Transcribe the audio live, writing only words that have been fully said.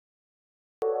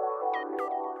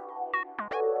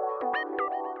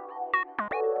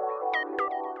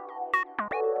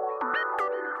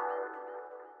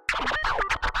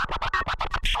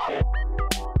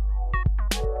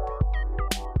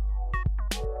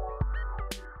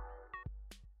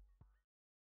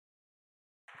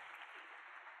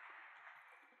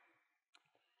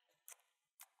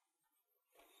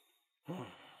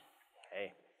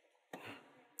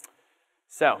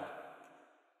So,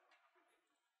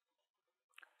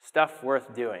 stuff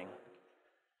worth doing.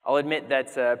 I'll admit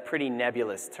that's a pretty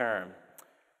nebulous term.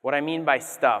 What I mean by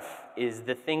stuff is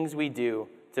the things we do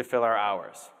to fill our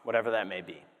hours, whatever that may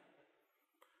be.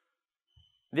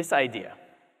 This idea,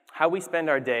 how we spend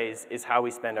our days is how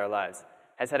we spend our lives,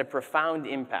 has had a profound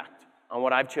impact on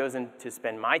what I've chosen to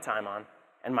spend my time on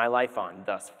and my life on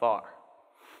thus far.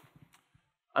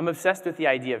 I'm obsessed with the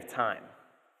idea of time.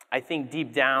 I think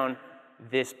deep down,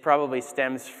 this probably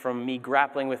stems from me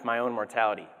grappling with my own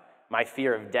mortality, my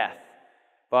fear of death.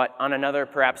 But on another,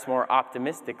 perhaps more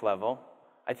optimistic level,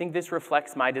 I think this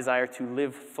reflects my desire to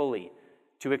live fully,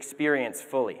 to experience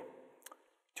fully,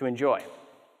 to enjoy.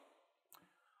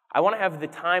 I want to have the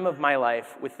time of my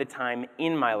life with the time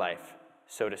in my life,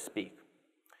 so to speak.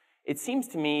 It seems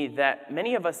to me that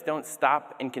many of us don't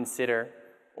stop and consider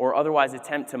or otherwise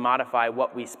attempt to modify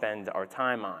what we spend our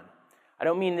time on. I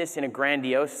don't mean this in a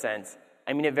grandiose sense.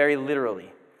 I mean it very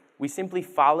literally. We simply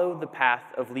follow the path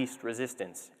of least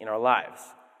resistance in our lives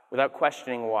without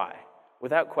questioning why,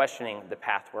 without questioning the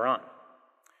path we're on.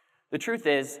 The truth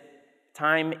is,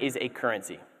 time is a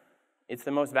currency. It's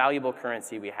the most valuable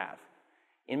currency we have.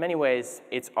 In many ways,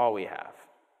 it's all we have.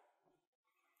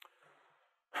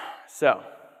 So,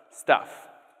 stuff.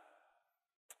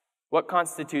 What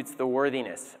constitutes the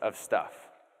worthiness of stuff?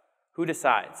 Who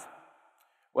decides?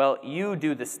 Well, you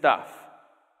do the stuff,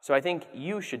 so I think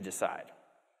you should decide.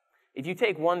 If you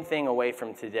take one thing away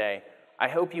from today, I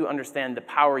hope you understand the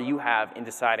power you have in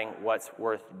deciding what's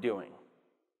worth doing.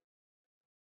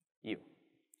 You.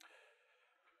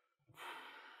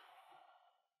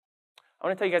 I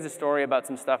want to tell you guys a story about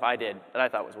some stuff I did that I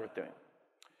thought was worth doing.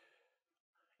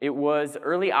 It was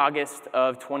early August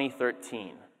of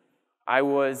 2013. I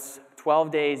was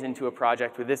 12 days into a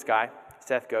project with this guy,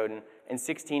 Seth Godin, and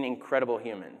 16 incredible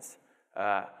humans.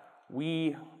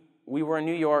 We were in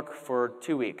New York for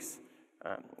 2 weeks.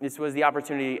 This was the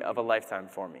opportunity of a lifetime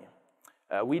for me.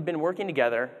 We'd been working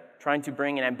together, trying to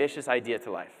bring an ambitious idea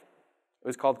to life. It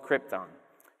was called Krypton,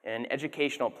 an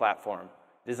educational platform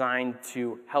designed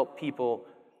to help people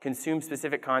consume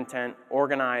specific content,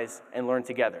 organize, and learn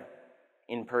together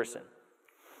in person.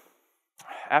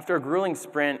 After a grueling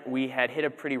sprint, we had hit a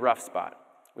pretty rough spot.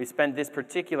 We spent this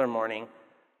particular morning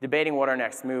debating what our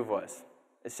next move was,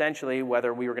 essentially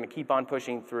whether we were going to keep on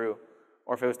pushing through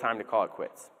or if it was time to call it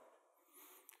quits.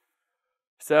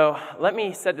 So let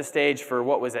me set the stage for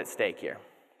what was at stake here.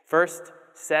 First,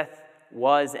 Seth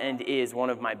was and is one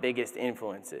of my biggest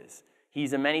influences.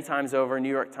 He's a many times over New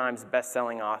York Times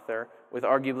best-selling author with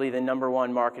arguably the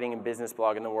 #1 marketing and business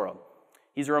blog in the world.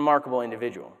 He's a remarkable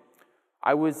individual.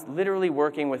 I was literally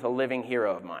working with a living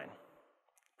hero of mine.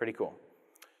 Pretty cool.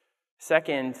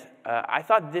 Second, I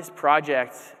thought this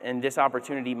project and this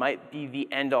opportunity might be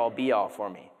the end-all, be-all for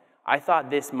me. I thought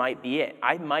this might be it.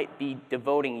 I might be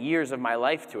devoting years of my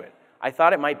life to it. I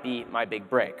thought it might be my big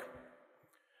break.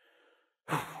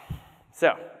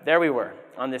 So, there we were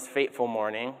on this fateful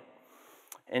morning,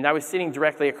 and I was sitting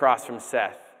directly across from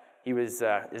Seth. He was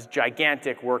this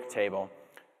gigantic work table.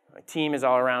 My team is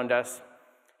all around us,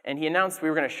 and he announced we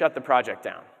were going to shut the project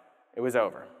down. It was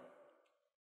over.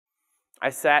 I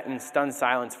sat in stunned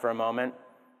silence for a moment,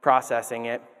 processing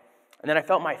it, and then I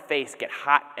felt my face get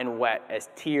hot and wet as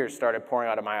tears started pouring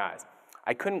out of my eyes.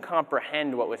 I couldn't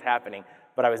comprehend what was happening,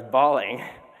 but I was bawling.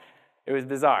 It was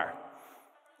bizarre.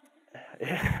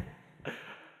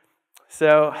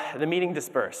 So the meeting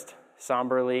dispersed,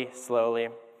 somberly, slowly.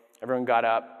 Everyone got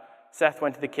up. Seth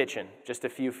went to the kitchen, just a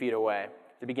few feet away,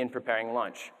 to begin preparing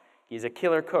lunch. He's a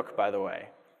killer cook, by the way.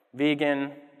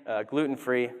 Vegan,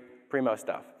 gluten-free, primo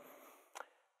stuff.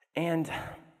 And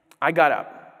I got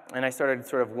up, and I started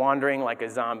sort of wandering like a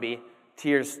zombie,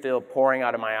 tears still pouring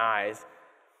out of my eyes,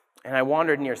 and I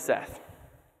wandered near Seth.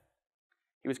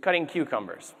 He was cutting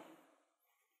cucumbers.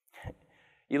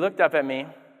 He looked up at me.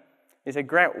 He said,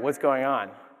 "Grant, what's going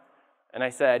on?" And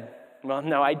I said, well,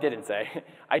 no, I didn't say.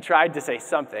 I tried to say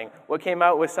something. What came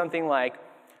out was something like,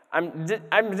 I'm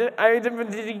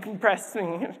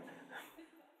decompressing.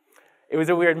 It was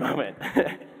a weird moment.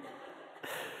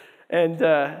 And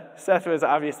Seth was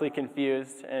obviously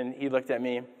confused, and he looked at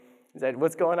me and said,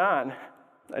 "What's going on?"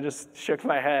 I just shook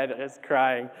my head. I was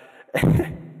crying.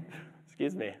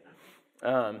 Excuse me.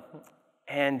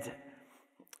 And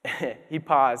he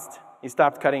paused. He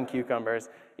stopped cutting cucumbers.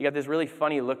 He got this really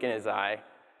funny look in his eye.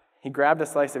 He grabbed a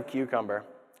slice of cucumber,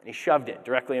 and he shoved it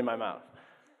directly in my mouth.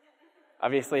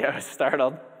 Obviously, I was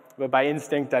startled, but by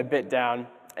instinct, I bit down,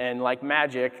 and like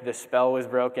magic, the spell was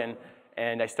broken,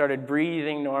 and I started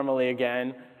breathing normally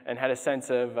again and had a sense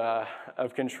of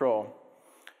control.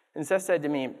 And Seth said to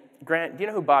me, "Grant, do you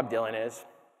know who Bob Dylan is?"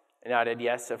 I nodded,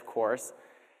 yes, of course.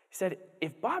 He said,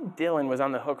 if Bob Dylan was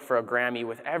on the hook for a Grammy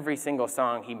with every single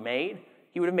song he made,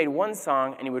 he would have made one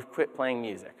song and he would quit playing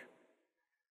music.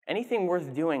 Anything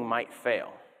worth doing might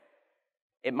fail.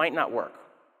 It might not work.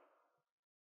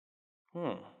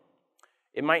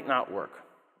 It might not work.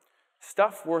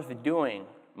 Stuff worth doing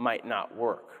might not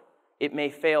work. It may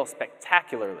fail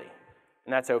spectacularly,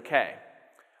 and that's okay.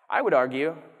 I would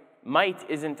argue might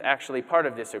isn't actually part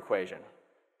of this equation.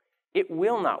 It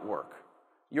will not work.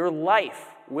 Your life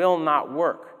will not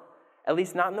work, at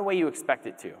least not in the way you expect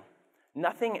it to.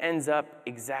 Nothing ends up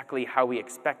exactly how we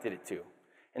expected it to,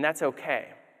 and that's okay.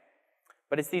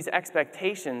 But it's these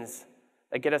expectations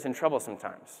that get us in trouble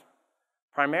sometimes,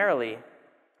 primarily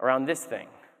around this thing.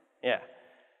 Yeah,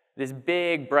 this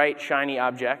big, bright, shiny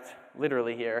object,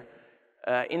 literally here,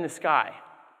 in the sky.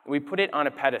 We put it on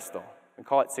a pedestal and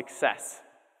call it success.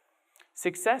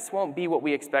 Success won't be what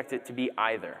we expect it to be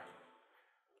either.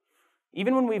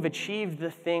 Even when we've achieved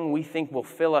the thing we think will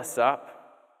fill us up,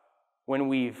 when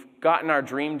we've gotten our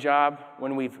dream job,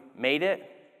 when we've made it,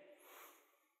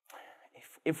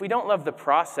 if we don't love the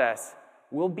process,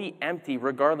 we'll be empty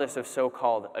regardless of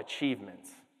so-called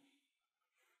achievements.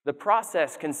 The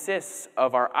process consists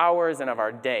of our hours and of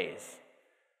our days.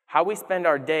 How we spend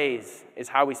our days is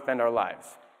how we spend our lives.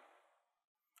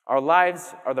 Our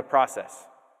lives are the process.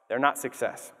 They're not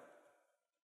success.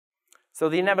 So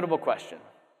the inevitable question,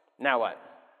 now what?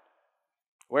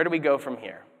 Where do we go from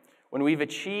here? When we've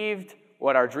achieved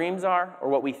what our dreams are, or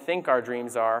what we think our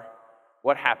dreams are,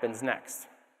 what happens next?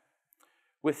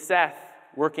 With Seth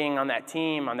working on that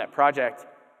team, on that project,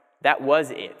 that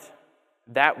was it.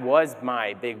 That was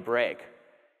my big break,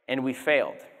 and we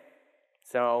failed.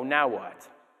 So now what?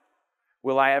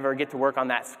 Will I ever get to work on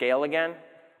that scale again?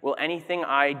 Will anything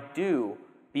I do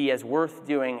be as worth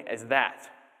doing as that?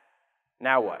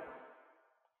 Now what?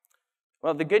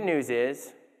 Well, the good news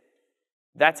is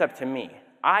that's up to me.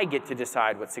 I get to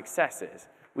decide what success is.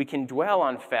 We can dwell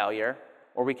on failure,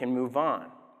 or we can move on.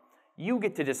 You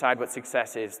get to decide what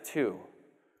success is, too.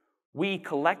 We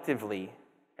collectively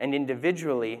and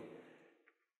individually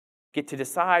get to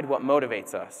decide what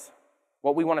motivates us,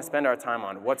 what we want to spend our time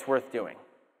on, what's worth doing.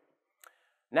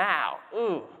 Now,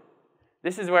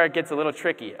 this is where it gets a little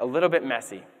tricky, a little bit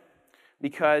messy,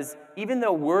 because even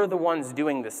though we're the ones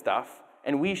doing this stuff,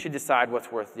 and we should decide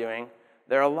what's worth doing,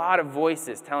 there are a lot of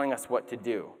voices telling us what to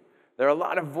do. There are a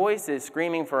lot of voices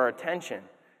screaming for our attention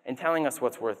and telling us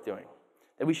what's worth doing,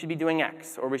 that we should be doing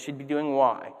X, or we should be doing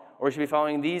Y, or we should be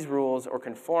following these rules or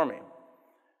conforming.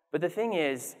 But the thing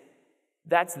is,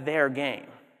 that's their game.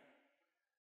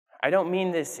 I don't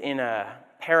mean this in a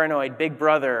paranoid big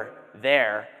brother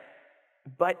there,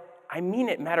 but I mean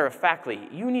it matter-of-factly.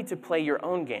 You need to play your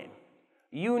own game.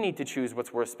 You need to choose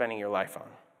what's worth spending your life on.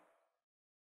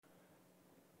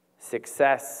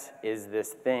 Success is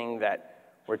this thing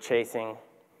that we're chasing,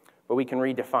 but we can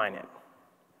redefine it.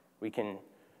 We can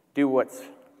do what's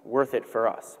worth it for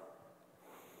us.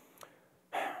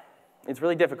 It's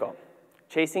really difficult.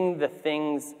 Chasing the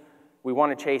things we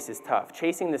want to chase is tough.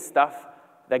 Chasing the stuff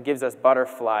that gives us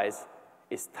butterflies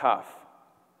is tough.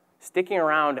 Sticking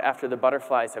around after the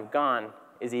butterflies have gone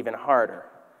is even harder.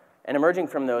 And emerging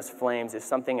from those flames is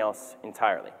something else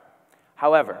entirely.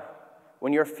 However,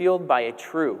 when you're fueled by a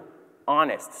true,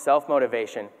 honest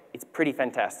self-motivation, it's pretty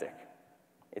fantastic.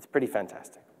 It's pretty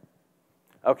fantastic.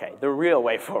 Okay, the real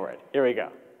way forward. Here we go.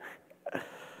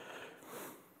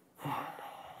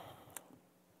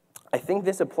 I think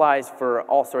this applies for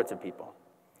all sorts of people.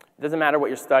 It doesn't matter what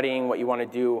you're studying, what you want to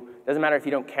do. It doesn't matter if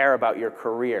you don't care about your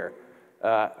career.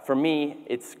 For me,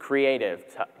 it's creative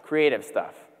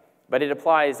stuff. But it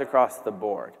applies across the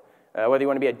board. Whether you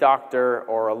want to be a doctor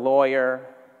or a lawyer,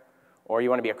 or you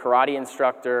want to be a karate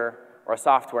instructor or a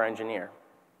software engineer,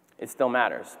 it still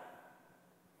matters.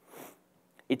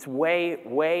 It's way,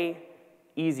 way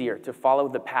easier to follow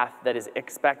the path that is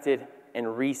expected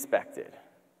and respected,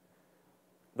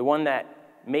 the one that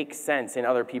makes sense in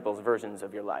other people's versions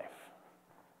of your life.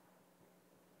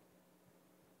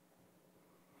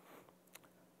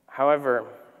 However,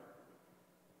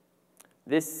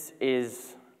 this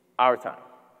is our time.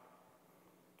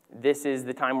 This is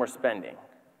the time we're spending.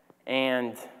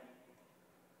 And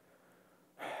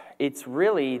it's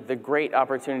really the great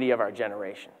opportunity of our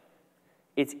generation.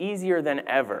 It's easier than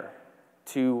ever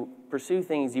to pursue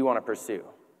things you want to pursue,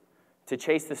 to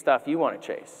chase the stuff you want to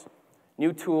chase.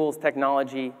 New tools,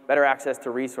 technology, better access to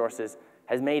resources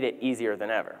has made it easier than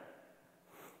ever.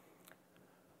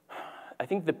 I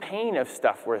think the pain of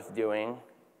stuff worth doing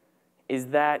is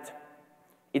that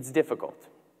it's difficult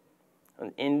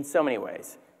in so many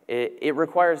ways. It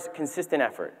requires consistent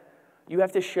effort. You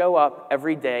have to show up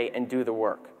every day and do the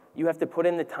work. You have to put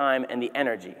in the time and the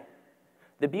energy.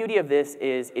 The beauty of this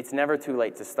is it's never too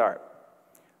late to start.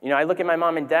 You know, I look at my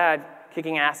mom and dad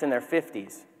kicking ass in their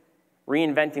 50s,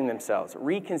 reinventing themselves,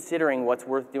 reconsidering what's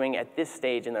worth doing at this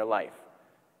stage in their life,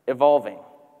 evolving.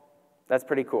 That's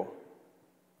pretty cool.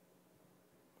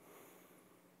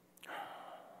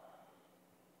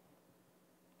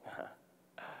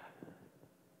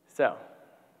 So,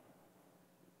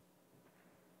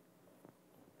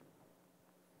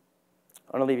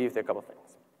 I want to leave you with a couple things.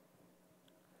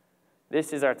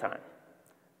 This is our time.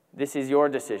 This is your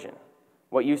decision.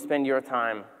 What you spend your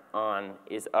time on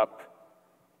is up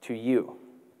to you.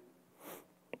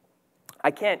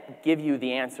 I can't give you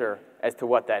the answer as to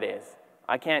what that is.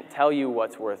 I can't tell you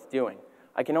what's worth doing.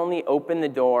 I can only open the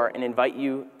door and invite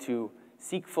you to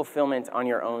seek fulfillment on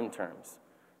your own terms,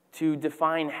 to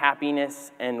define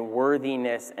happiness and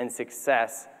worthiness and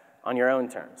success on your own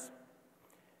terms.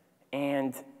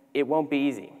 And it won't be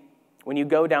easy. When you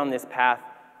go down this path,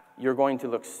 you're going to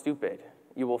look stupid.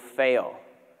 You will fail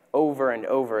over and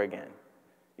over again.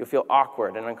 You'll feel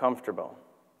awkward and uncomfortable.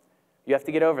 You have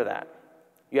to get over that.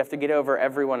 You have to get over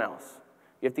everyone else.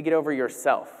 You have to get over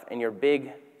yourself and your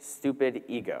big, stupid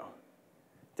ego.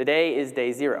 Today is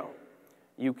day 0.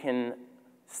 You can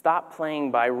stop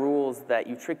playing by rules that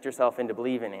you tricked yourself into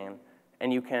believing in,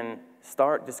 and you can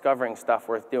start discovering stuff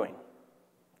worth doing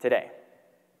today.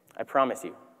 I promise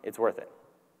you, it's worth it.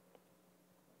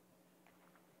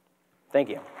 Thank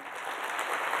you.